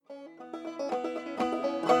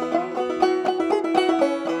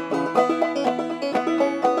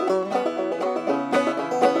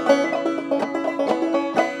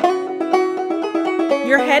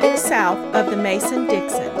south of the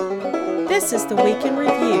Mason-Dixon. This is the Week in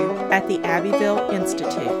Review at the Abbeville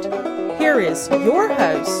Institute. Here is your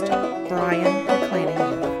host, Brian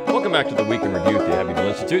McClanahan. Welcome back to the Week in Review at the Abbeville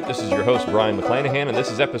Institute. This is your host, Brian McClanahan, and this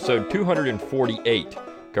is episode 248,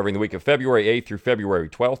 covering the week of February 8th through February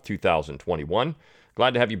 12th, 2021.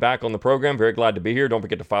 Glad to have you back on the program. Very glad to be here. Don't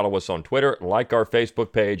forget to follow us on Twitter, like our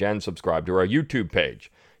Facebook page, and subscribe to our YouTube page.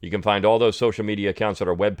 You can find all those social media accounts at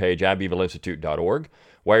our webpage, abbevilleinstitute.org.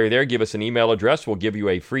 While you're there, give us an email address. We'll give you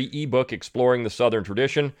a free ebook, Exploring the Southern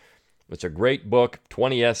Tradition. It's a great book,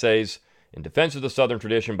 20 essays in defense of the Southern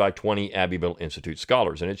tradition by 20 Abbeville Institute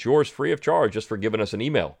scholars. And it's yours free of charge just for giving us an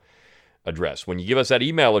email address. When you give us that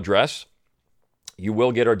email address, you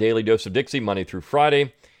will get our Daily Dose of Dixie Monday through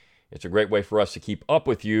Friday. It's a great way for us to keep up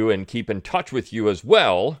with you and keep in touch with you as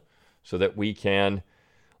well so that we can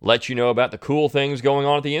let you know about the cool things going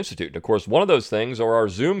on at the Institute. And of course, one of those things are our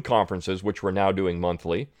Zoom conferences, which we're now doing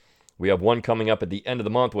monthly. We have one coming up at the end of the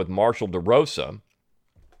month with Marshall DeRosa.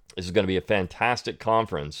 This is going to be a fantastic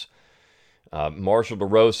conference. Marshall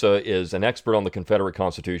DeRosa is an expert on the Confederate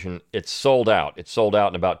Constitution. It's sold out. It's sold out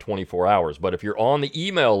in about 24 hours. But if you're on the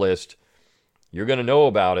email list, you're going to know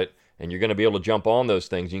about it, and you're going to be able to jump on those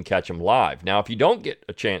things. You can catch them live. Now, if you don't get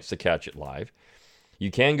a chance to catch it live, you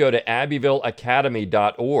can go to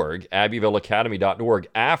abbevilleacademy.org, abbevilleacademy.org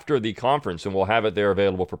after the conference, and we'll have it there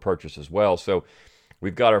available for purchase as well. So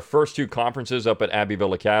we've got our first two conferences up at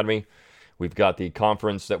Abbeville Academy. We've got the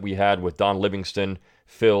conference that we had with Don Livingston,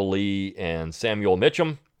 Phil Lee, and Samuel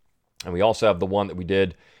Mitchum. And we also have the one that we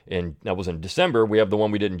did that was in December. We have the one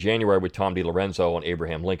we did in January with Tom DiLorenzo on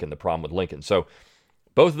Abraham Lincoln, the problem with Lincoln. So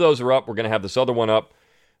both of those are up. We're going to have this other one up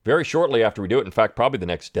very shortly after we do it. In fact, probably the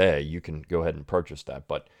next day. You can go ahead and purchase that.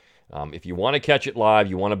 But if you want to catch it live,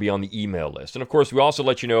 you want to be on the email list. And of course, we also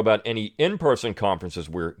let you know about any in-person conferences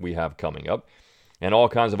we have coming up and all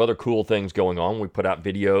kinds of other cool things going on. We put out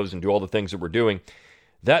videos and do all the things that we're doing.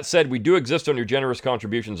 That said, we do exist on your generous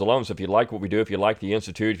contributions alone. So if you like what we do, if you like the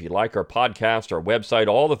Institute, if you like our podcast, our website,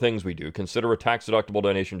 all the things we do, consider a tax-deductible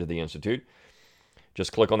donation to the Institute.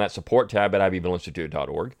 Just click on that support tab at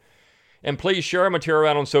abbevilleinstitute.org. And please share our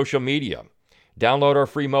material out on social media. Download our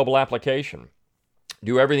free mobile application.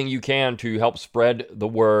 Do everything you can to help spread the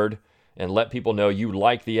word and let people know you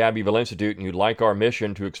like the Abbeville Institute and you like our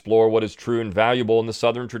mission to explore what is true and valuable in the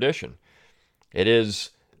Southern tradition. It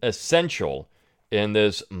is essential in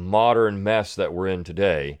this modern mess that we're in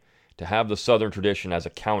today to have the Southern tradition as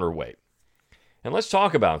a counterweight. And let's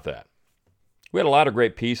talk about that. We had a lot of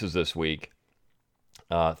great pieces this week.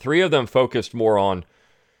 Three of them focused more on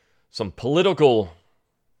some political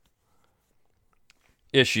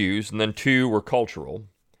issues, and then two were cultural.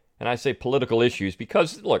 And I say political issues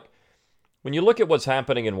because, look, when you look at what's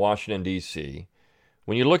happening in Washington, D.C.,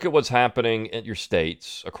 when you look at what's happening at your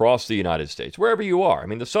states, across the United States, wherever you are, I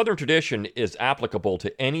mean, the Southern tradition is applicable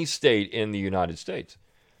to any state in the United States.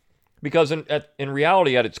 Because in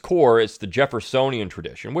reality, at its core, it's the Jeffersonian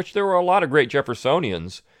tradition, which there were a lot of great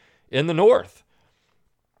Jeffersonians in the North,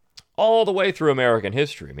 all the way through American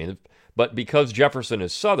history. I mean, but because Jefferson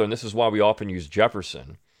is Southern, this is why we often use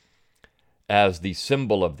Jefferson as the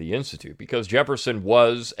symbol of the Institute, because Jefferson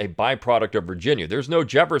was a byproduct of Virginia. There's no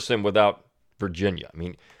Jefferson without Virginia. I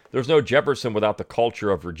mean, there's no Jefferson without the culture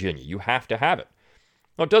of Virginia. You have to have it.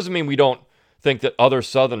 Now, it doesn't mean we don't think that other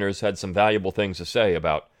Southerners had some valuable things to say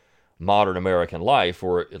about modern American life,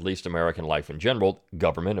 or at least American life in general,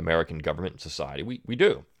 government, American government and society. We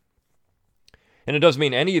do. And it doesn't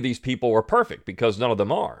mean any of these people are perfect, because none of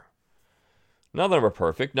them are. None of them are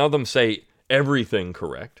perfect. None of them say everything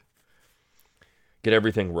correct, get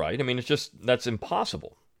everything right. I mean, that's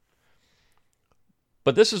impossible.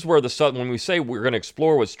 But this is where when we say we're going to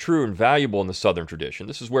explore what's true and valuable in the Southern tradition,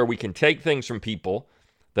 this is where we can take things from people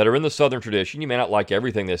that are in the Southern tradition. You may not like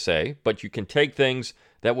everything they say, but you can take things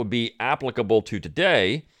that would be applicable to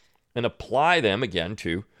today and apply them again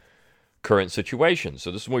to current situations.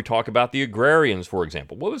 So this is when we talk about the agrarians, for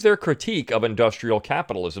example. What was their critique of industrial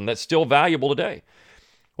capitalism that's still valuable today?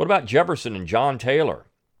 What about Jefferson and John Taylor?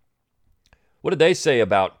 What did they say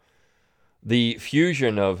about the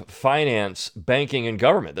fusion of finance, banking, and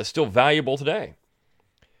government that's still valuable today?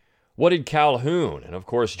 What did Calhoun, and of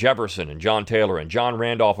course Jefferson and John Taylor and John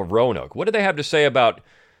Randolph of Roanoke, what did they have to say about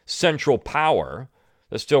central power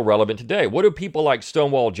that's still relevant today? What do people like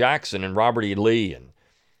Stonewall Jackson and Robert E. Lee and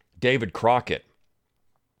David Crockett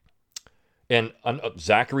and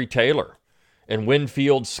Zachary Taylor and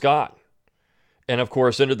Winfield Scott, and of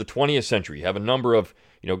course into the 20th century, you have a number of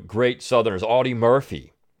great Southerners, Audie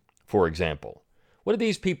Murphy, for example. What do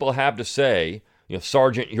these people have to say?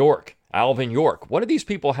 Sergeant York, Alvin York. What do these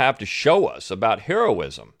people have to show us about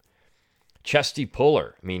heroism Chesty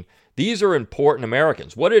Puller. I mean, these are important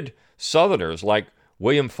Americans. What did Southerners like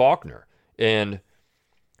William Faulkner and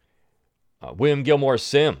William Gilmore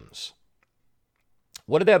Simms,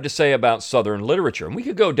 what did they have to say about Southern literature? And we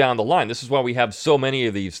could go down the line. This is why we have so many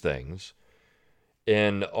of these things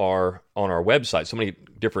on our website, so many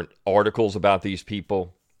different articles about these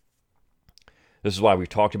people. This is why we've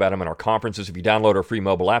talked about them in our conferences. If you download our free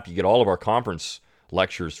mobile app, you get all of our conference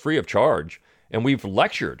lectures free of charge. And we've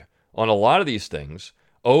lectured on a lot of these things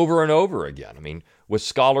over and over again. I mean, with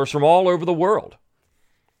scholars from all over the world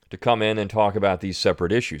to come in and talk about these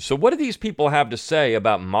separate issues. So what do these people have to say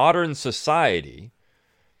about modern society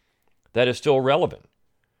that is still relevant?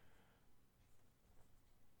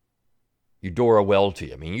 Eudora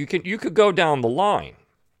Welty. I mean, you could go down the line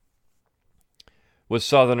with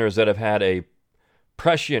Southerners that have had a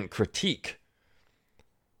prescient critique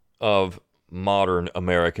of modern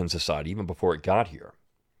American society, even before it got here.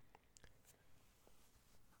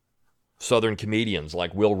 Southern comedians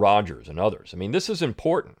like Will Rogers and others. I mean, this is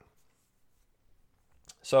important.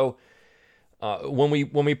 So when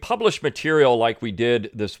we publish material like we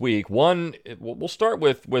did this week, we'll start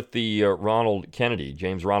with the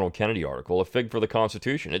James Ronald Kennedy article, A Fig for the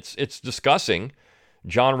Constitution. It's discussing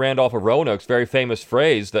John Randolph of Roanoke's very famous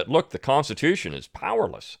phrase that, look, the Constitution is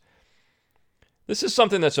powerless. This is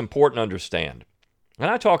something that's important to understand.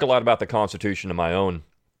 And I talk a lot about the Constitution in my own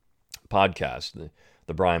podcast,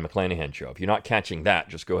 the Brian McClanahan Show. If you're not catching that,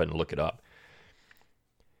 just go ahead and look it up.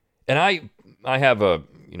 And I have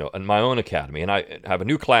in my own academy, and I have a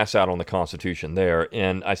new class out on the Constitution there,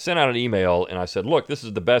 and I sent out an email and I said, look, this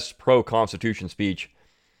is the best pro-Constitution speech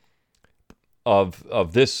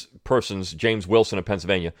of this person's, James Wilson of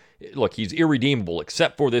Pennsylvania. Look, he's irredeemable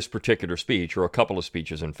except for this particular speech, or a couple of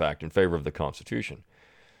speeches, in fact, in favor of the Constitution.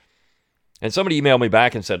 And somebody emailed me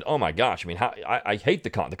back and said, oh my gosh, I mean, I hate the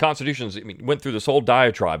Constitution. Went through this whole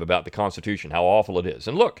diatribe about the Constitution, how awful it is.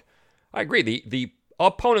 And look, I agree, the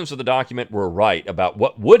opponents of the document were right about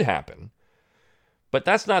what would happen, but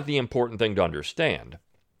that's not the important thing to understand.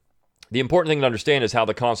 The important thing to understand is how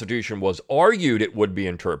the Constitution was argued it would be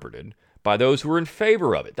interpreted by those who were in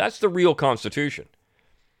favor of it. That's the real Constitution.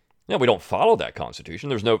 Now, we don't follow that Constitution.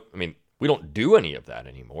 We don't do any of that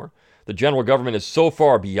anymore. The general government is so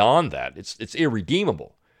far beyond that, it's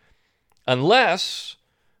irredeemable. Unless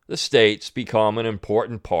the states become an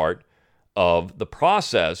important part of the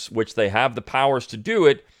process, which they have the powers to do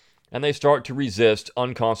it, and they start to resist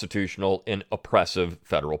unconstitutional and oppressive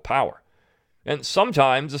federal power. And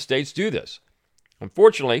sometimes the states do this.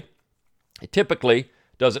 Unfortunately, it typically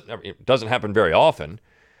doesn't happen very often,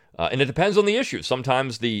 and it depends on the issue.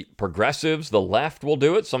 Sometimes the progressives, the left, will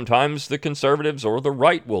do it. Sometimes the conservatives or the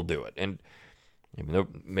right will do it. And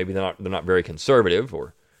maybe they're not very conservative,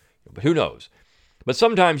 but who knows? But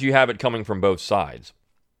sometimes you have it coming from both sides.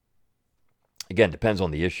 Again, depends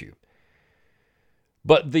on the issue.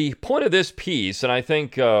 But the point of this piece, and I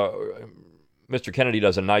think Mr. Kennedy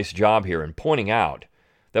does a nice job here in pointing out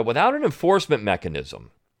that without an enforcement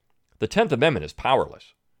mechanism, the 10th Amendment is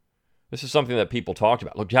powerless. This is something that people talked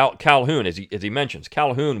about. Look, Calhoun, as he mentions,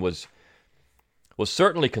 Calhoun was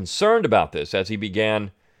certainly concerned about this as he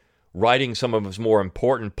began writing some of his more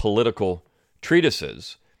important political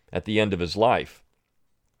treatises at the end of his life.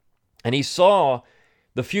 And he saw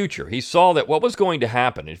the future. He saw that what was going to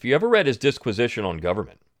happen, if you ever read his disquisition on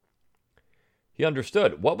government, he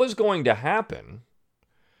understood what was going to happen,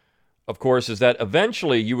 of course, is that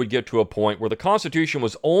eventually you would get to a point where the Constitution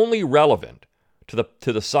was only relevant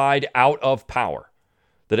to the side out of power,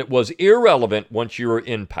 that it was irrelevant once you were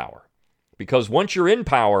in power. Because once you're in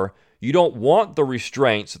power, you don't want the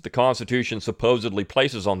restraints that the Constitution supposedly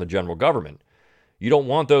places on the general government. You don't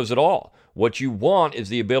want those at all. What you want is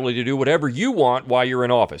the ability to do whatever you want while you're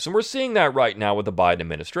in office. And we're seeing that right now with the Biden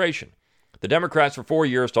administration. The Democrats for 4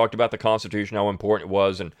 years talked about the Constitution, how important it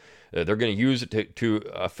was, and they're going to use it to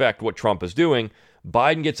affect what Trump is doing.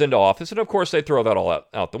 Biden gets into office, and of course they throw that all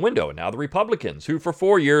out the window. And now the Republicans, who for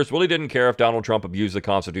 4 years really didn't care if Donald Trump abused the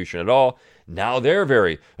Constitution at all, now they're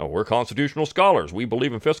we're constitutional scholars. We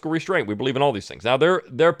believe in fiscal restraint. We believe in all these things. Now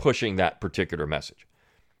they're pushing that particular message.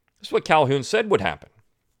 This is what Calhoun said would happen.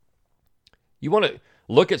 You want to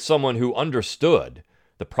look at someone who understood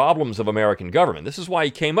the problems of American government. This is why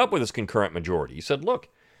he came up with his concurrent majority. He said, look,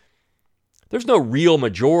 there's no real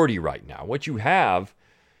majority right now. What you have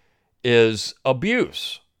is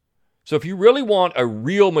abuse. So if you really want a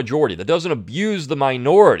real majority that doesn't abuse the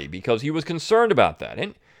minority, because he was concerned about that.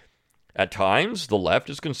 And at times, the left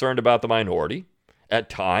is concerned about the minority.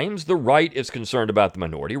 At times, the right is concerned about the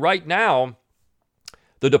minority. Right now,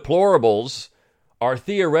 the deplorables are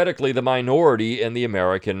theoretically the minority in the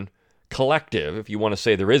American collective, if you want to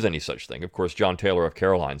say there is any such thing. Of course, John Taylor of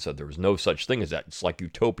Caroline said there was no such thing as that. It's like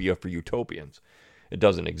utopia for utopians. It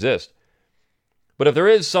doesn't exist. But if there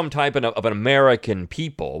is some type of an American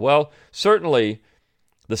people, well, certainly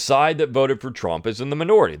the side that voted for Trump is in the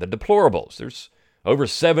minority, the deplorables. There's over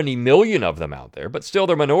 70 million of them out there, but still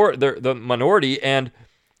they're the minority, and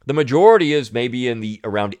the majority is maybe in the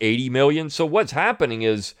around 80 million. So what's happening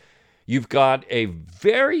is you've got a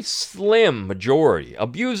very slim majority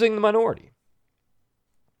abusing the minority.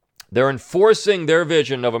 They're enforcing their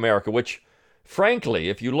vision of America, which, frankly,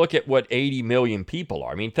 if you look at what 80 million people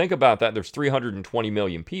are, I mean, think about that. There's 320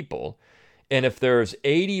 million people. And if there's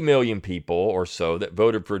 80 million people or so that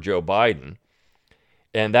voted for Joe Biden,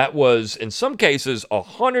 and that was, in some cases,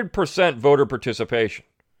 100% voter participation,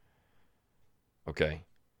 okay,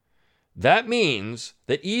 that means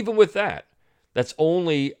that even with that, that's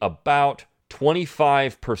only about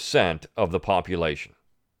 25% of the population,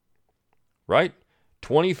 right?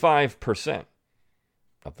 25%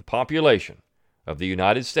 of the population of the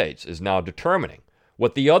United States is now determining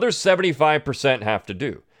what the other 75% have to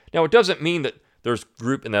do. Now, it doesn't mean that there's a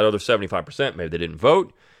group in that other 75%, maybe they didn't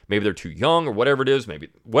vote, maybe they're too young or whatever it is, maybe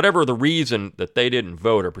whatever the reason that they didn't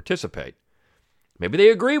vote or participate. Maybe they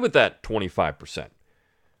agree with that 25%,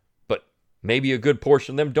 but maybe a good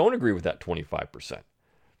portion of them don't agree with that 25%.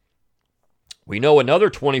 We know another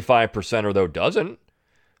 25% or though doesn't.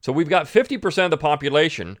 So we've got 50% of the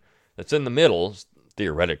population that's in the middle,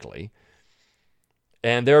 theoretically,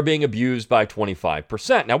 and they're being abused by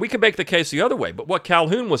 25%. Now, we can make the case the other way, but what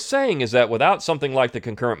Calhoun was saying is that without something like the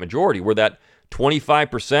concurrent majority, where that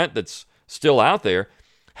 25% that's still out there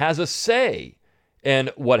has a say in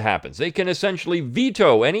what happens, they can essentially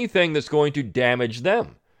veto anything that's going to damage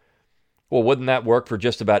them. Well, wouldn't that work for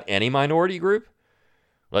just about any minority group?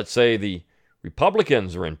 Let's say the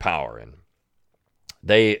Republicans are in power and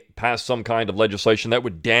they pass some kind of legislation that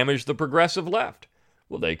would damage the progressive left.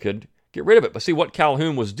 Well, they could get rid of it. But see, what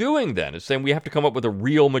Calhoun was doing then is saying we have to come up with a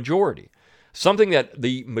real majority, something that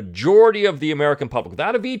the majority of the American public,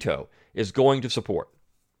 without a veto, is going to support,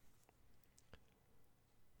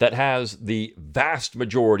 that has the vast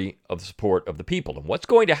majority of the support of the people. And what's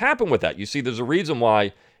going to happen with that? You see, there's a reason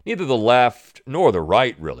why neither the left nor the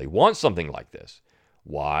right really want something like this.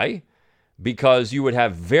 Why? Because you would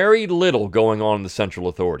have very little going on in the central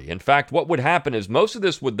authority. In fact, what would happen is most of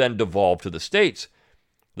this would then devolve to the states.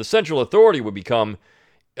 The central authority would become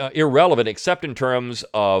irrelevant except in terms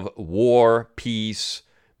of war, peace,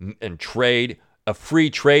 and trade, a free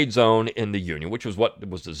trade zone in the Union, which was what it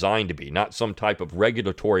was designed to be, not some type of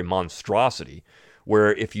regulatory monstrosity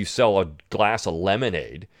where if you sell a glass of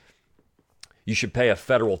lemonade, you should pay a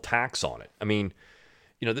federal tax on it. I mean,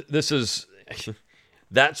 this is...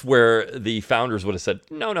 That's where the founders would have said,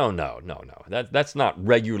 no. That's not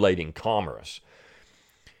regulating commerce.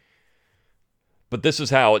 But this is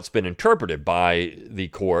how it's been interpreted by the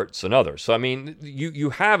courts and others. So, I mean, you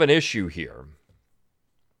have an issue here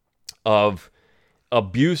of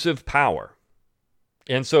abusive power.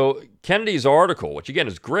 And so Kennedy's article, which again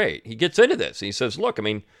is great, he gets into this. He says, look, I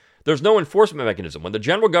mean, there's no enforcement mechanism. When the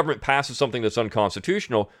general government passes something that's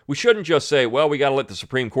unconstitutional, we shouldn't just say, well, we got to let the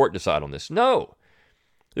Supreme Court decide on this. No.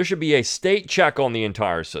 There should be a state check on the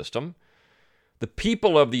entire system. The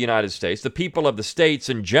people of the United States, the people of the states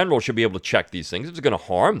in general should be able to check these things. It's going to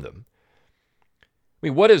harm them. I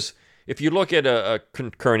mean, if you look at a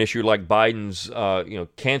current issue like Biden's,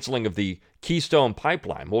 canceling of the Keystone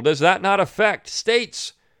Pipeline, well, does that not affect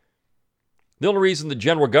states? The only reason the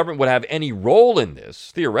general government would have any role in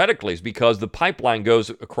this, theoretically, is because the pipeline goes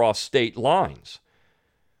across state lines.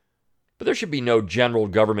 But there should be no general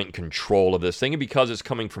government control of this thing, and because it's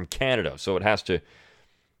coming from Canada, so it has to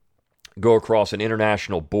go across an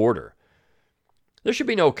international border. There should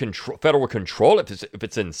be no federal control if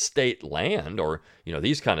it's in state land or,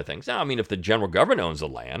 these kind of things. Now, I mean, if the general government owns the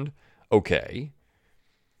land, okay.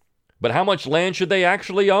 But how much land should they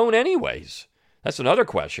actually own anyways? That's another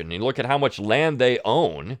question. You look at how much land they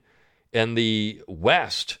own in the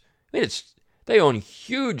West. I mean, they own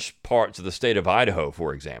huge parts of the state of Idaho,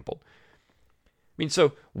 for example. I mean,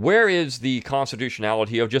 so where is the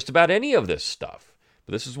constitutionality of just about any of this stuff?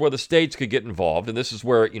 But this is where the states could get involved, and this is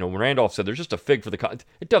where, when Randolph said there's just a fig for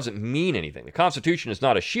it doesn't mean anything. The Constitution is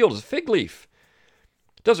not a shield, it's a fig leaf.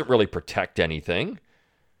 It doesn't really protect anything.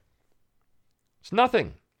 It's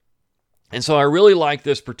nothing. And so I really like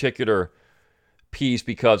this particular piece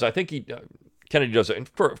because I think Kennedy does it. And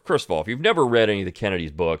first of all, if you've never read any of the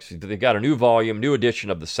Kennedy's books, they got a new volume, new edition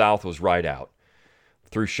of The South Was Right Out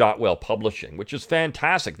through Shotwell Publishing, which is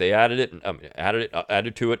fantastic. They added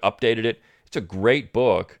to it, updated it. It's a great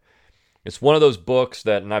book. It's one of those books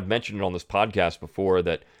that, and I've mentioned it on this podcast before,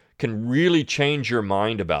 that can really change your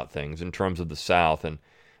mind about things in terms of the South. And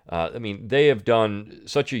they have done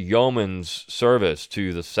such a yeoman's service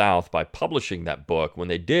to the South by publishing that book when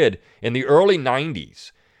they did in the early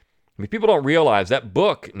 90s. I mean, people don't realize that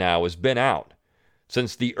book now has been out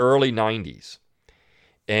since the early 90s.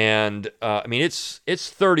 And, it's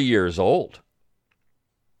 30 years old.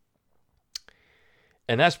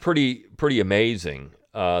 And that's pretty amazing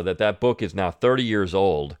that book is now 30 years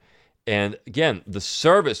old. And again, the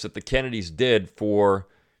service that the Kennedys did for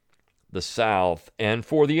the South and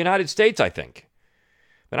for the United States, I think.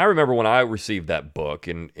 And I remember when I received that book,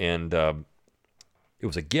 and it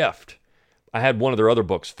was a gift. I had one of their other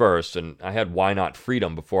books first, and I had Why Not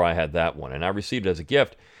Freedom before I had that one, and I received it as a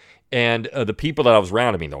gift. And the people that I was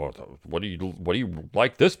around, what do you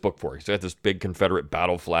like this book for? It's got this big Confederate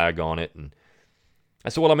battle flag on it, and I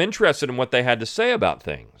said, well, I'm interested in what they had to say about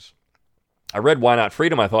things. I read Why Not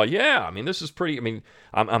Freedom. I thought, this is pretty,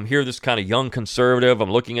 I'm here, this kind of young conservative.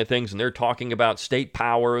 I'm looking at things, and they're talking about state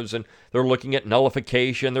powers, and they're looking at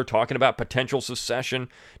nullification. They're talking about potential secession.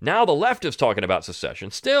 Now the left is talking about secession.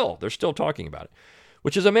 They're still talking about it,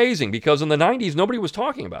 which is amazing because in the 90s, nobody was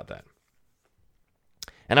talking about that.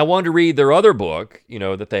 And I wanted to read their other book,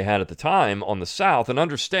 that they had at the time on the South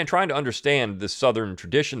and trying to understand this Southern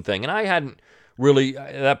tradition thing. And I hadn't really,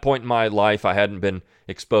 at that point in my life, I hadn't been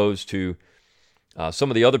exposed to some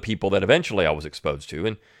of the other people that eventually I was exposed to.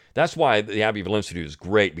 And that's why the Abbeville Institute is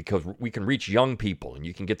great, because we can reach young people, and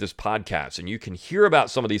you can get this podcast, and you can hear about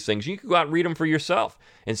some of these things. You can go out and read them for yourself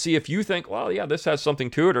and see if you think, well, yeah, this has something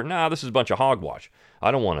to it, or nah, this is a bunch of hogwash.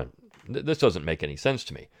 This doesn't make any sense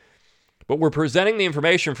to me. But we're presenting the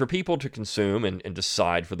information for people to consume and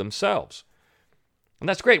decide for themselves. And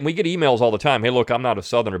that's great. And we get emails all the time. Hey, look, I'm not a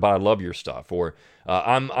Southerner, but I love your stuff. Or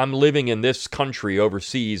I'm living in this country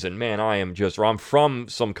overseas, and man, I'm from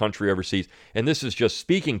some country overseas, and this is just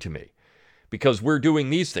speaking to me because we're doing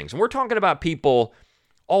these things. And we're talking about people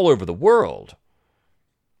all over the world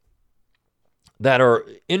that are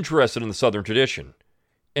interested in the Southern tradition,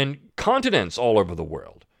 and continents all over the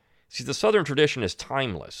world. See, the Southern tradition is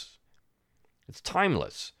timeless. It's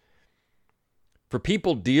timeless. For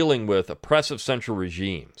people dealing with oppressive central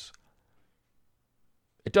regimes,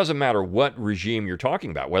 it doesn't matter what regime you're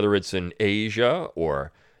talking about, whether it's in Asia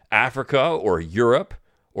or Africa or Europe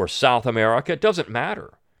or South America, it doesn't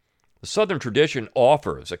matter. The Southern tradition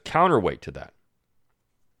offers a counterweight to that.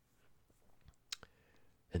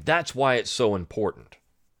 And that's why it's so important.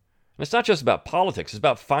 And it's not just about politics, it's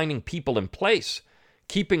about finding people in place,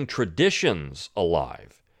 keeping traditions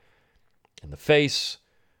alive in the face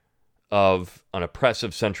of an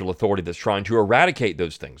oppressive central authority that's trying to eradicate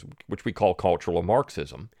those things, which we call cultural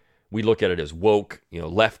Marxism. We look at it as woke,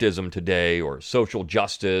 leftism today, or social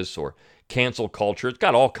justice, or cancel culture. It's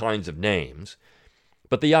got all kinds of names.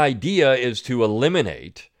 But the idea is to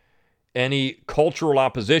eliminate any cultural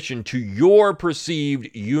opposition to your perceived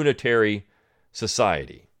unitary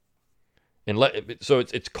society. So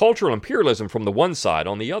it's cultural imperialism from the one side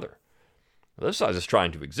on the other. The other side is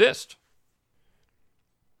trying to exist.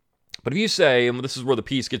 But if you say, and this is where the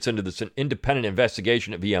piece gets into this independent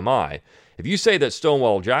investigation at VMI, if you say that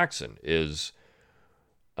Stonewall Jackson is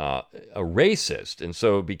a racist, and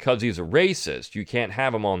so because he's a racist, you can't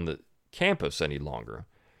have him on the campus any longer,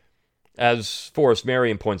 as Forrest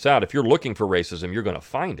Marion points out, if you're looking for racism, you're going to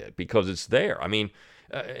find it because it's there.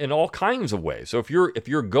 In all kinds of ways. So if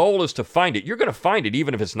your goal is to find it, you're going to find it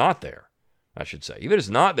even if it's not there, I should say. Even if it's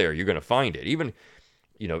not there, you're going to find it. Even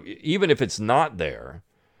if it's not there,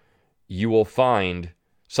 you will find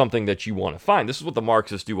something that you want to find. This is what the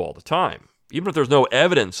Marxists do all the time. Even if there's no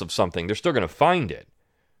evidence of something, they're still going to find it.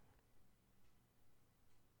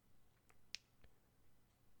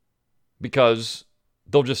 Because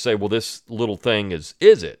they'll just say, well, this little thing is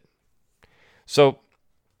it? So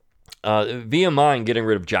VMI and getting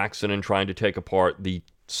rid of Jackson and trying to take apart the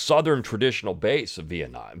Southern traditional base of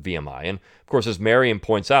VMI. And of course, as Marion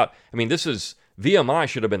points out, VMI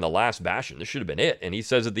should have been the last bastion. This should have been it. And he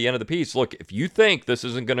says at the end of the piece, look, if you think this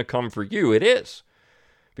isn't going to come for you, it is.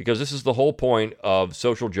 Because this is the whole point of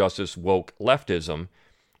social justice, woke leftism,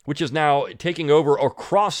 which is now taking over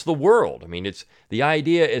across the world. The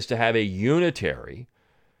idea is to have a unitary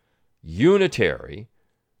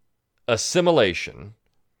assimilation.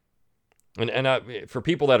 And for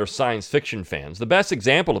people that are science fiction fans, the best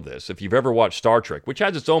example of this, if you've ever watched Star Trek, which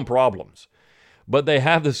has its own problems, but they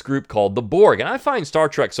have this group called the Borg. And I find Star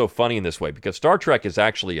Trek so funny in this way because Star Trek is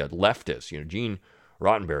actually a leftist. Gene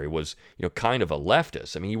Roddenberry was, kind of a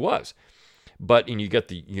leftist. He was. But you get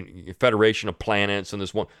the Federation of Planets and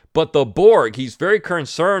this one. But the Borg, he's very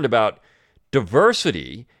concerned about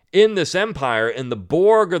diversity in this empire, and the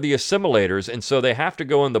Borg are the assimilators, and so they have to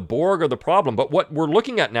go in. The Borg are the problem. But what we're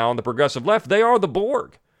looking at now on the progressive left, they are the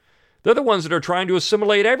Borg. They're the ones that are trying to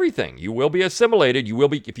assimilate everything. You will be assimilated.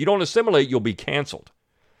 If you don't assimilate, you'll be canceled.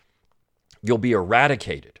 You'll be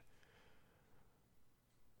eradicated.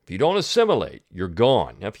 If you don't assimilate, you're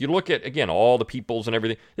gone. Now, if you look at, again, all the peoples and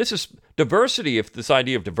everything, this is diversity. If this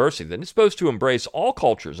idea of diversity, then it's supposed to embrace all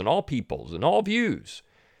cultures and all peoples and all views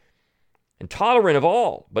and tolerant of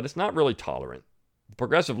all, but it's not really tolerant. The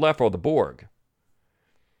progressive left are the Borg.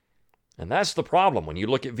 And that's the problem when you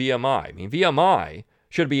look at VMI. I mean, VMI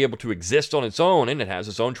should be able to exist on its own, and it has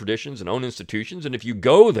its own traditions and own institutions, and if you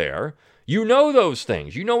go there, you know those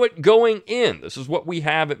things. You know it going in. This is what we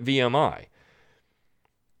have at VMI.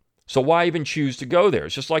 So why even choose to go there?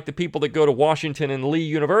 It's just like the people that go to Washington and Lee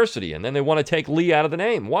University, and then they want to take Lee out of the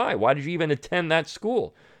name. Why? Why did you even attend that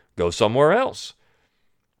school? Go somewhere else.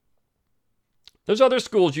 There's other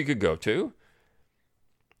schools you could go to.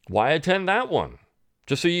 Why attend that one?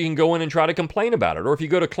 Just so you can go in and try to complain about it. Or if you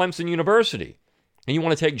go to Clemson University and you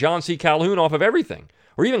want to take John C. Calhoun off of everything.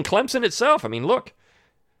 Or even Clemson itself. I mean, look,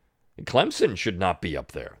 Clemson should not be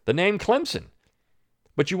up there. The name Clemson.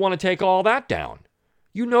 But you want to take all that down.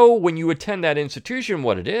 You know when you attend that institution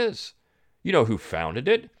what it is. You know who founded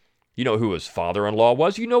it. You know who his father-in-law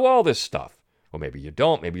was. You know all this stuff. Well, maybe you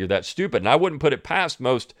don't. Maybe you're that stupid. And I wouldn't put it past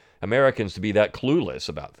most Americans to be that clueless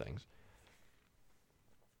about things.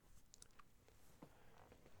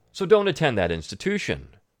 So don't attend that institution.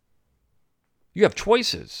 You have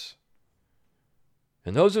choices.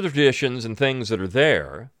 And those are the traditions and things that are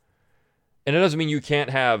there. And it doesn't mean you can't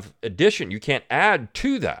have addition. You can't add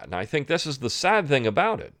to that. And I think this is the sad thing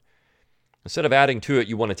about it. Instead of adding to it,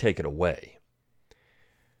 you want to take it away.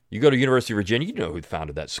 You go to University of Virginia, you know who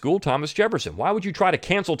founded that school, Thomas Jefferson. Why would you try to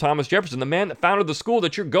cancel Thomas Jefferson, the man that founded the school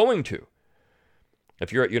that you're going to,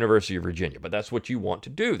 if you're at University of Virginia? But that's what you want to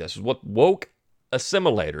do. This is what woke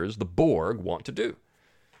assimilators, the Borg, want to do.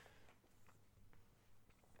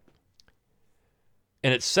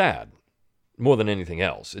 And it's sad, more than anything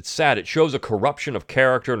else. It's sad. It shows a corruption of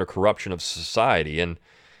character and a corruption of society. And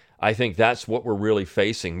I think that's what we're really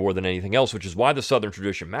facing more than anything else, which is why the Southern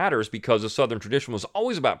tradition matters, because the Southern tradition was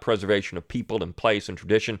always about preservation of people and place and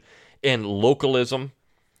tradition and localism.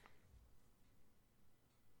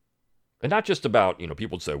 And not just about,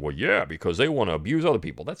 people would say, well, yeah, because they want to abuse other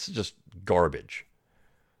people. That's just garbage.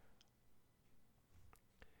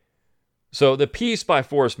 So the piece by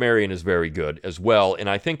Forrest Marion is very good as well, and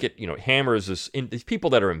I think it, hammers this. These people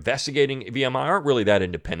that are investigating VMI aren't really that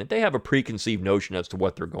independent. They have a preconceived notion as to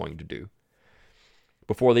what they're going to do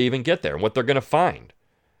before they even get there and what they're going to find.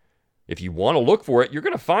 If you want to look for it, you're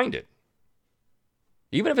going to find it.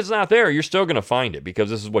 Even if it's not there, you're still going to find it because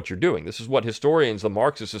this is what you're doing. This is what historians, the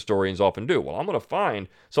Marxist historians, often do. Well, I'm going to find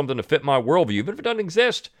something to fit my worldview, even if it doesn't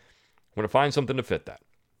exist. I'm going to find something to fit that.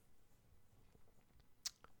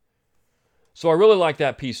 So I really like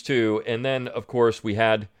that piece too. And then, of course, we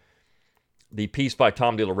had the piece by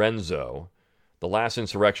Tom DiLorenzo, The Last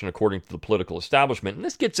Insurrection According to the Political Establishment. And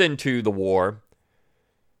this gets into the war.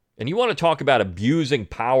 And you want to talk about abusing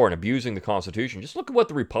power and abusing the Constitution. Just look at what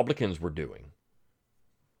the Republicans were doing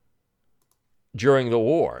during the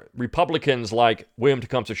war. Republicans like William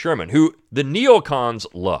Tecumseh Sherman, who the neocons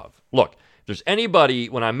love. Look, if there's anybody,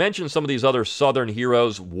 when I mention some of these other Southern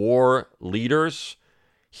heroes, war leaders,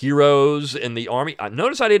 heroes in the Army,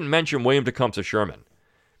 notice I didn't mention William Tecumseh Sherman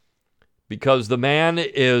because the man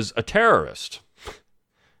is a terrorist. I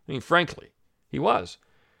mean, frankly, he was.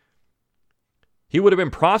 He would have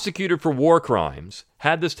been prosecuted for war crimes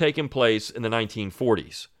had this taken place in the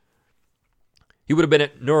 1940s. He would have been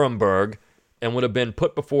at Nuremberg and would have been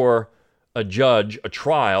put before a judge, a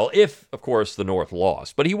trial, if, of course, the North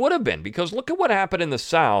lost. But he would have been, because look at what happened in the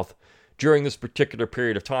South during this particular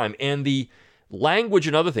period of time, and the language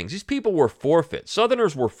and other things. These people were forfeit.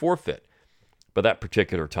 Southerners were forfeit by that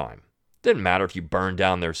particular time. Didn't matter if you burned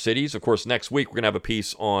down their cities. Of course, next week we're going to have a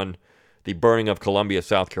piece on the burning of Columbia,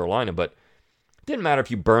 South Carolina, but it didn't matter if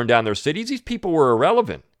you burned down their cities. These people were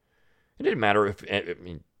irrelevant. It didn't matter if,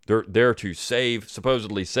 they're there to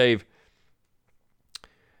supposedly save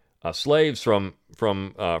slaves from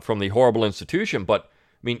the horrible institution, but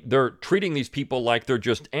they're treating these people like they're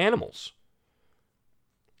just animals.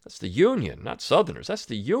 That's the Union, not Southerners. That's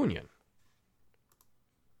the Union.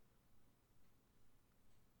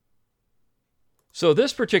 So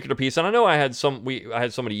this particular piece, and I know I had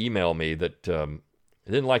somebody email me that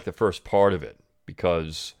didn't like the first part of it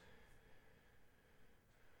because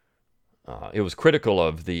it was critical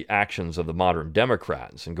of the actions of the modern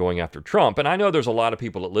Democrats in going after Trump. And I know there's a lot of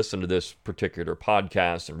people that listen to this particular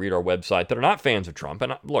podcast and read our website that are not fans of Trump.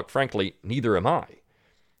 And look, frankly, neither am I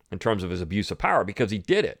in terms of his abuse of power, because he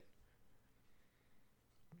did it.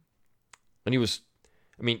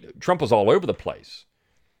 And Trump was all over the place.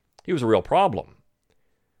 He was a real problem.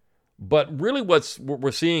 But really what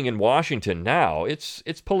we're seeing in Washington now, it's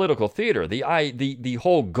political theater. The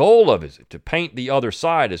whole goal of it is to paint the other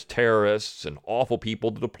side as terrorists and awful people,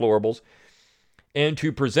 the deplorables, and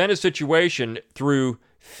to present a situation through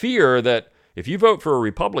fear that if you vote for a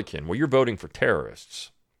Republican, well, you're voting for terrorists.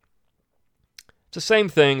 It's the same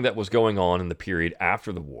thing that was going on in the period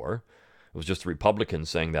after the war. It was just the Republicans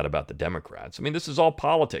saying that about the Democrats. This is all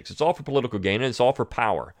politics. It's all for political gain, and it's all for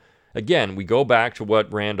power. Again, we go back to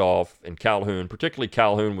what Randolph and Calhoun, particularly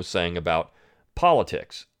Calhoun, was saying about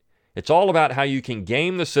politics. It's all about how you can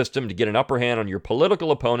game the system to get an upper hand on your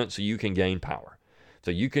political opponent so you can gain power.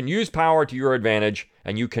 So you can use power to your advantage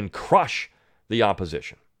and you can crush the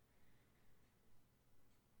opposition.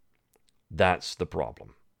 That's the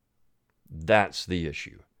problem. That's the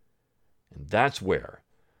issue. And that's where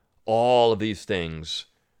all of these things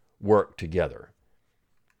work together.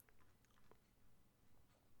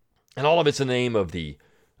 And all of it's in the name of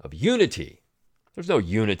unity. There's no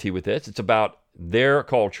unity with this. It's about their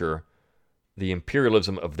culture, the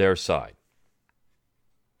imperialism of their side.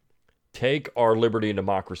 Take our liberty and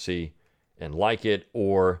democracy and like it,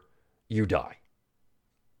 or you die.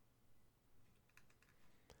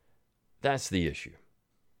 That's the issue.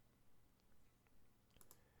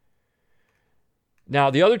 Now,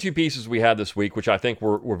 the other two pieces we had this week, which I think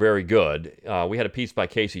were very good, we had a piece by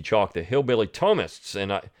Casey Chalk, The Hillbilly Thomists,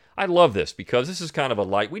 and I love this because this is kind of a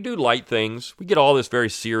light. We do light things. We get all this very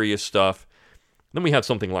serious stuff. Then we have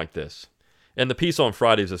something like this. And the piece on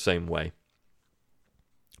Friday is the same way.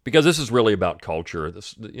 Because this is really about culture.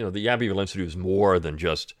 The Abbeville Institute is more than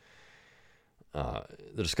just the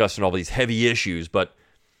discussion of all these heavy issues. But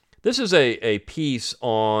this is a piece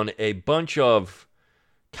on a bunch of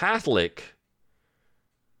Catholic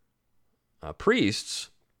priests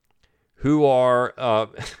who are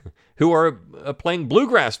playing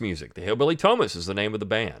bluegrass music. The Hillbilly Thomists is the name of the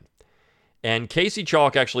band. And Casey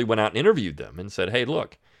Chalk actually went out and interviewed them and said, hey,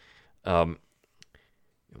 look, why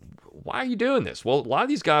are you doing this? Well, a lot of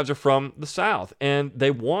these guys are from the South, and they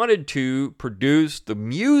wanted to produce the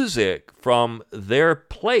music from their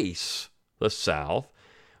place, the South,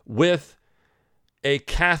 with a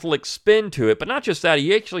Catholic spin to it. But not just that,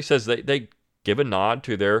 he actually says they give a nod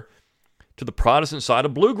to the Protestant side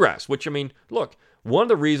of bluegrass, which, look, one of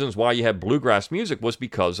the reasons why you had bluegrass music was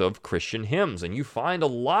because of Christian hymns, and you find a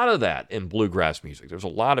lot of that in bluegrass music. There's a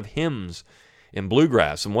lot of hymns in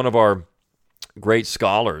bluegrass, and one of our great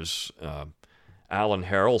scholars, Alan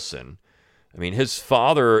Harrelson, his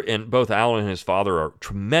father, and both Alan and his father are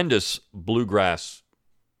tremendous bluegrass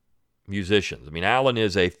musicians. Alan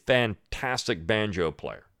is a fantastic banjo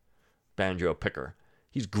picker.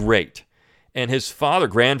 He's great. And his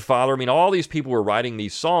grandfather, all these people were writing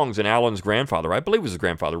these songs, and Alan's grandfather, I believe it was his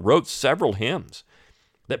grandfather, wrote several hymns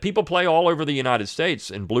that people play all over the United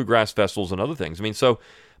States in bluegrass festivals and other things. So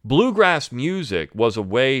bluegrass music was a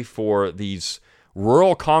way for these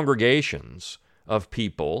rural congregations of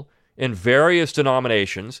people in various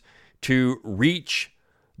denominations to reach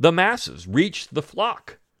the masses, reach the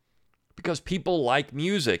flock, because people like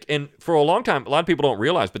music. And for a long time, a lot of people don't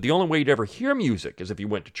realize, but the only way you'd ever hear music is if you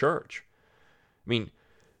went to church.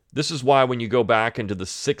 This is why when you go back into the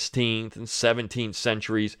 16th and 17th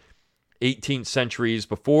centuries, 18th centuries,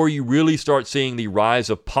 before you really start seeing the rise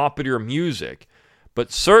of popular music,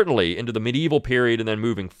 but certainly into the medieval period and then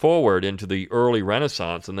moving forward into the early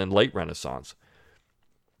Renaissance and then late Renaissance,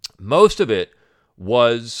 most of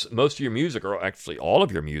your music, or actually all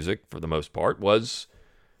of your music for the most part, was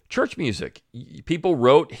church music. People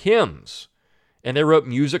wrote hymns. And they wrote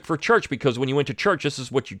music for church because when you went to church, this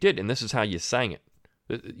is what you did, and this is how you sang it.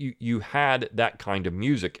 You had that kind of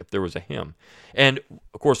music if there was a hymn. And,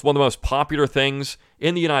 of course, one of the most popular things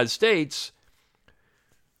in the United States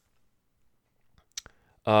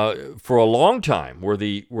for a long time were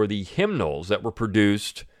the hymnals that were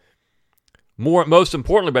produced, most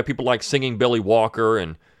importantly by people like Singing Billy Walker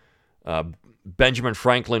and Benjamin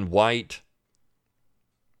Franklin White,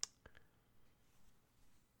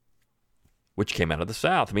 which came out of the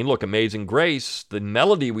South. Look, Amazing Grace, the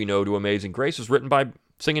melody we know to Amazing Grace was written by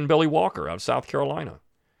Singing Billy Walker out of South Carolina.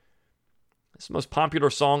 It's the most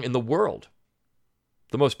popular song in the world.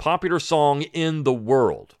 The most popular song in the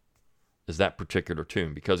world is that particular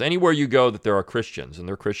tune, because anywhere you go that there are Christians, and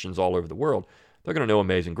there are Christians all over the world, they're going to know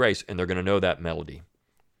Amazing Grace, and they're going to know that melody.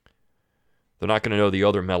 They're not going to know the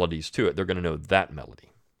other melodies to it. They're going to know that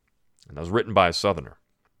melody. And that was written by a Southerner.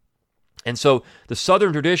 And so the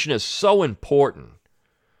Southern tradition is so important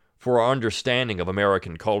for our understanding of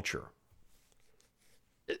American culture.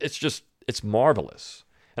 It's marvelous.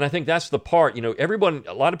 And I think that's the part,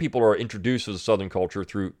 a lot of people are introduced to the Southern culture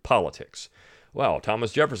through politics. Well,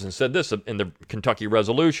 Thomas Jefferson said this in the Kentucky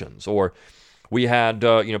Resolutions, or we had,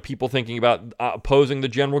 people thinking about opposing the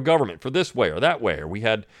general government for this way or that way, or we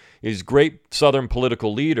had these great Southern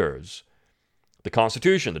political leaders, the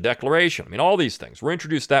Constitution, the Declaration, all these things were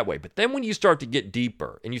introduced that way. But then when you start to get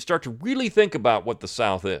deeper and you start to really think about what the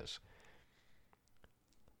South is,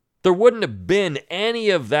 there wouldn't have been any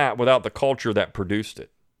of that without the culture that produced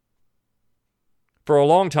it. For a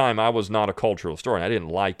long time, I was not a cultural historian. I didn't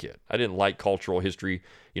like it. I didn't like cultural history.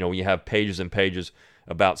 When you have pages and pages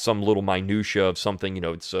about some little minutia of something,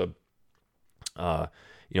 it's a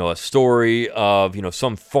story of,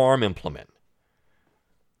 some farm implement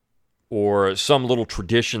or some little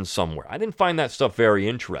tradition somewhere. I didn't find that stuff very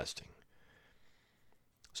interesting.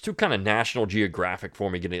 It's too kind of National Geographic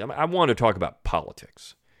for me. I wanted to talk about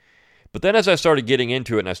politics. But then as I started getting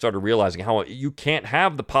into it and I started realizing how you can't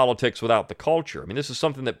have the politics without the culture. This is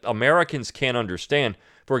something that Americans can't understand.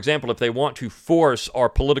 For example, if they want to force our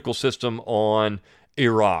political system on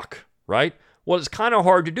Iraq, right? Well, it's kind of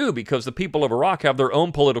hard to do because the people of Iraq have their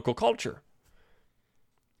own political culture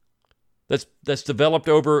that's developed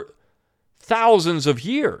over thousands of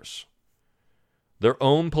years. Their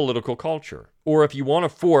own political culture. Or if you want to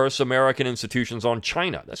force American institutions on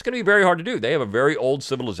China, that's going to be very hard to do. They have a very old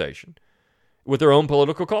civilization with their own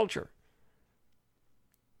political culture.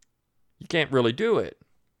 You can't really do it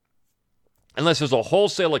unless there's a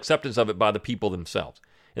wholesale acceptance of it by the people themselves.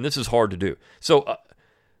 And this is hard to do. So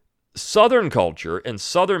Southern culture and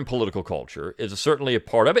Southern political culture is certainly a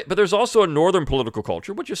part of it, but there's also a Northern political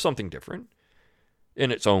culture, which is something different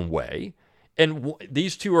in its own way. And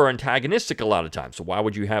these two are antagonistic a lot of times. So why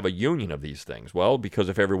would you have a union of these things? Well, because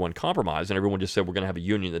if everyone compromised and everyone just said we're going to have a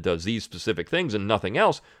union that does these specific things and nothing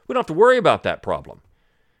else, we don't have to worry about that problem.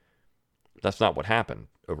 That's not what happened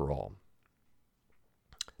overall.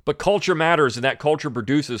 But culture matters, and that culture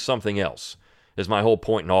produces something else, is my whole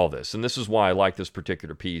point in all this. And this is why I like this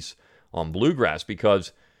particular piece on bluegrass,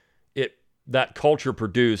 because that culture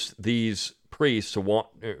produced these priests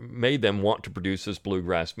made them want to produce this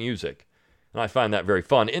bluegrass music. And I find that very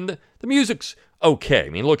fun. And the music's okay.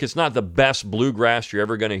 Look, it's not the best bluegrass you're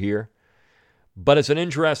ever going to hear, but it's an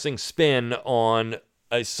interesting spin on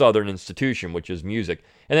a Southern institution, which is music.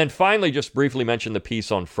 And then finally, just briefly mention the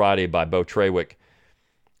piece on Friday by Bo Trawick.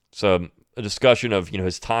 It's a discussion of,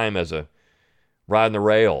 his time as riding the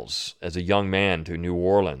rails as a young man to New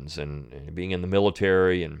Orleans and being in the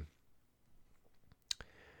military and,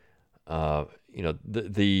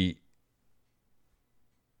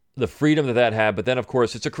 the freedom that had, but then, of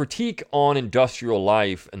course, it's a critique on industrial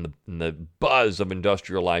life and the buzz of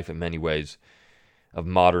industrial life in many ways of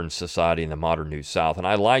modern society and the modern New South, and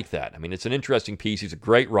I like that. It's an interesting piece. He's a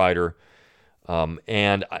great writer,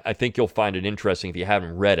 and I think you'll find it interesting if you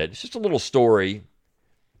haven't read it. It's just a little story.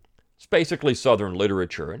 It's basically Southern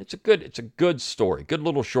literature, and it's a good story, good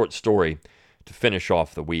little short story to finish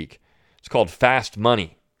off the week. It's called Fast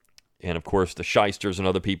Money. And, of course, the shysters and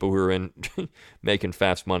other people who are in making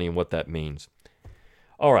fast money and what that means.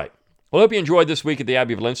 All right. Well, I hope you enjoyed this week at the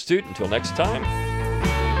Abbeville Institute. Until next time.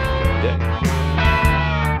 Yeah.